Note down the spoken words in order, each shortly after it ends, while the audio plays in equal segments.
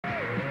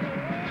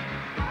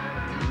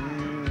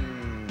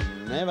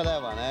Remember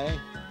that one, eh?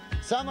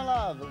 Summer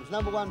Love, it was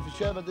 #1 for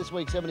Sherbet this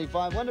week,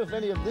 75. Wonder if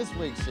any of this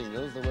week's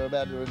singles that we're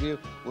about to review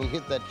will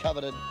hit that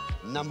coveted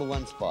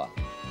 #1 spot.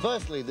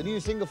 Firstly, the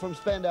new single from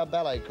Spandau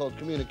Ballet called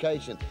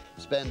Communication.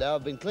 Spandau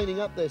have been cleaning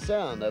up their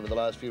sound over the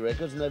last few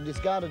records, and they've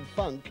discarded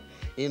funk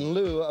in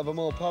lieu of a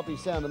more poppy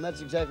sound, and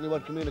that's exactly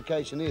what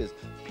Communication is.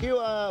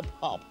 Pure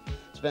pop.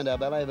 Spandau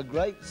Ballet have a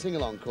great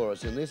sing-along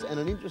chorus in this and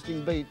an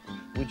interesting beat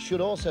which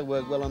should also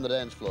work well on the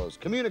dance floors.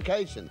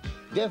 Communication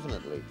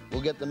definitely will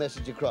get the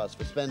message across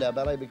for Spandau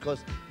Ballet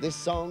because this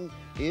song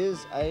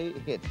is a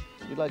hit.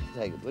 You'd like to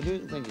take it, would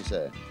you? Thank you,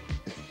 sir.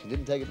 You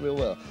didn't take it real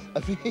well.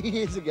 A few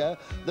years ago,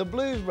 the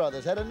Blues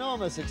Brothers had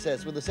enormous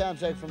success with the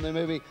soundtrack from their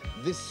movie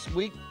This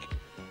Week.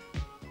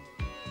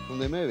 From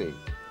their movie.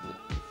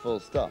 Full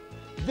stop.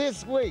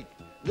 This week,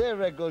 their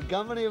record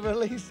company have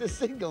released a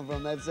single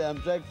from that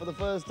soundtrack for the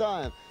first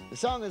time. The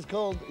song is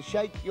called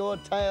Shake Your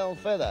Tail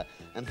Feather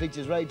and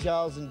features Ray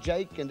Charles and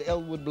Jake and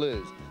Elwood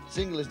Blues. The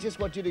single is just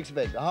what you'd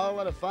expect. A whole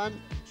lot of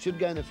fun. Should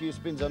gain a few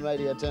spins on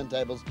radio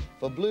turntables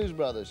for Blues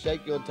Brothers,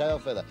 Shake Your Tail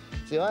Feather.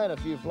 See, I had a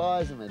few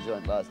flies in my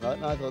joint last night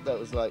and I thought that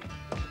was like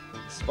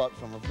a spot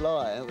from a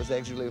fly. It was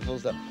actually full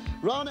stop.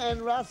 Ron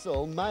and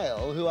Russell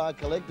Mail, who are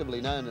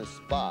collectively known as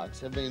Sparks,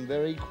 have been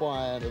very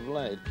quiet of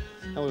late.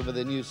 However,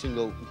 their new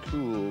single,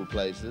 Cool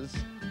Places,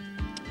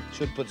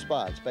 should put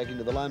Sparks back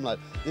into the limelight.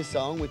 This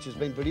song, which has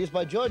been produced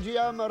by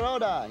Giorgio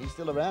Moroder, he's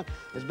still around,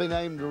 has been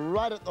aimed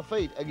right at the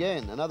feet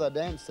again. Another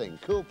dance thing.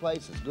 Cool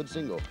Places, good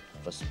single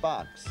for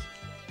Sparks.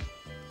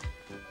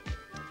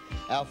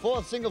 Our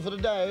fourth single for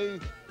today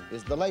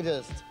is the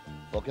latest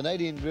for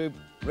Canadian group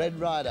Red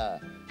Rider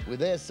with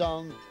their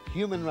song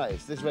Human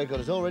Race. This record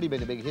has already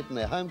been a big hit in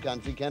their home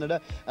country,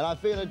 Canada, and I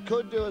feel it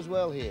could do as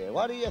well here.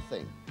 What do you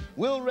think?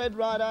 Will Red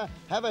Rider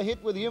have a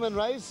hit with Human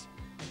Race?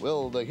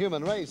 Will the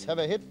Human Race have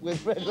a hit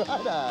with Red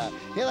Rider?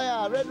 Here they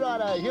are, Red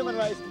Rider, Human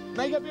Race.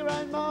 Make up your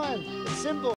own mind. It's simple.